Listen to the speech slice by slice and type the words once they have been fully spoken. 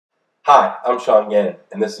Hi, I'm Sean Gannon,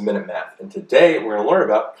 and this is Minute Math. And today we're going to learn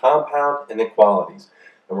about compound inequalities.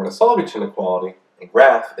 And we're going to solve each inequality and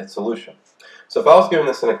graph its solution. So if I was given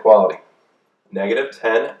this inequality, negative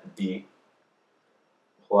 10b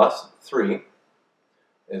plus 3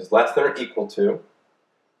 is less than or equal to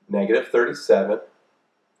negative 37,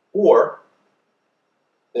 or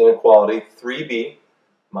the inequality 3b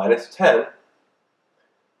minus 10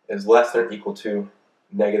 is less than or equal to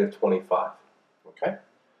negative 25. Okay?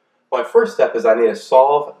 My first step is I need to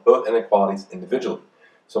solve both inequalities individually.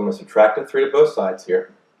 So I'm going to subtract a 3 to both sides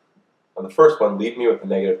here. On the first one, leave me with a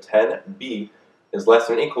negative 10b is less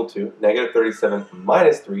than or equal to negative 37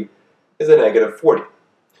 minus 3 is a negative 40.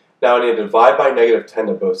 Now I need to divide by negative 10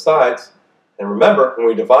 to both sides. And remember, when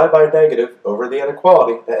we divide by negative over the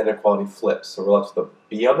inequality, that inequality flips. So we're left with the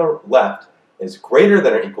b on the left is greater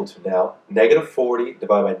than or equal to now negative 40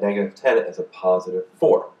 divided by negative 10 is a positive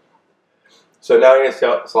 4. So now I'm going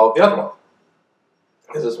to solve the other one,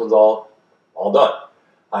 because this one's all done.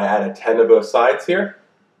 I added 10 to both sides here,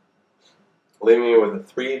 leaving me with a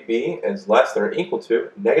 3b is less than or equal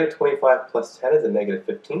to negative 25 plus 10 is a negative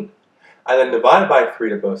 15. I then divided by 3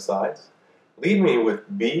 to both sides, leaving me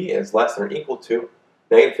with b is less than or equal to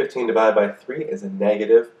negative 15 divided by 3 is a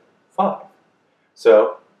negative 5.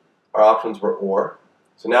 So our options were or.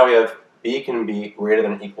 So now we have b can be greater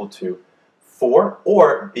than or equal to 4,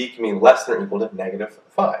 or b can be less than or equal to negative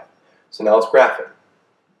 5. So now let's graph it.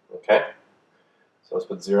 Okay? So let's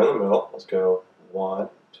put 0 in the middle. Let's go 1,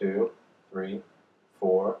 2, 3,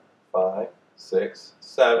 4, 5, 6,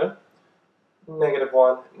 7, negative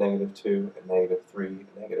 1, negative 2, and negative 3,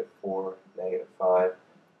 negative 4, negative 5,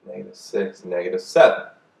 negative 6, negative 7.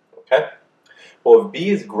 Okay? Well, if b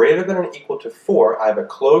is greater than or equal to 4, I have a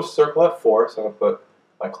closed circle at 4, so I'm going to put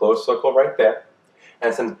my closed circle right there.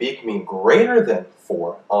 And since b can be greater than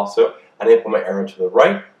 4 also, I need to put my arrow to the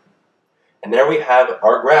right. And there we have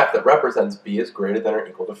our graph that represents b is greater than or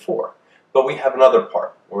equal to 4. But we have another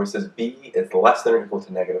part where it says b is less than or equal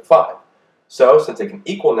to negative 5. So since it can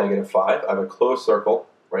equal negative 5, I have a closed circle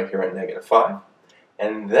right here at negative 5.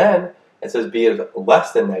 And then it says b is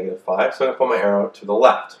less than negative 5, so I'm going to put my arrow to the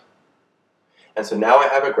left. And so now I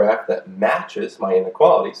have a graph that matches my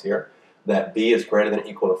inequalities here, that b is greater than or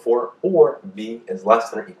equal to 4, or b is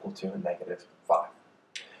less than or equal to a negative 5.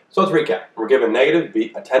 So let's recap. We're given negative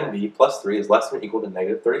b, a 10b plus 3 is less than or equal to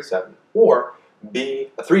negative 37, or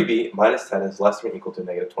a 3b minus 10 is less than or equal to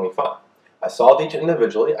negative 25. I solved each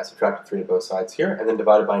individually. I subtracted 3 to both sides here, and then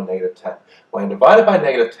divided by negative 10. When I divided by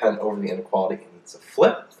negative 10 over the inequality, it needs to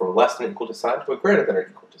flip from less than or equal to sign to a greater than or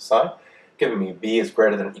equal to sign, giving me b is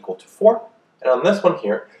greater than or equal to 4. And on this one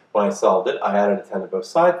here, when I solved it, I added a 10 to both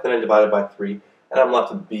sides, then I divided by 3, and I'm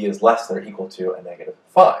left with b is less than or equal to a negative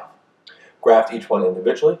 5. Graphed each one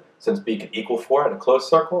individually, since b could equal 4 in a closed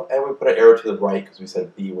circle, and we put an arrow to the right because we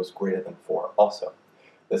said b was greater than 4 also.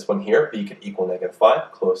 This one here, b could equal negative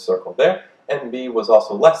 5, closed circle there, and b was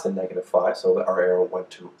also less than negative 5, so our arrow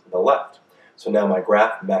went to the left. So now my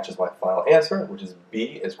graph matches my final answer, which is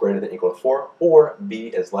b is greater than or equal to 4, or b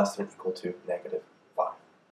is less than or equal to negative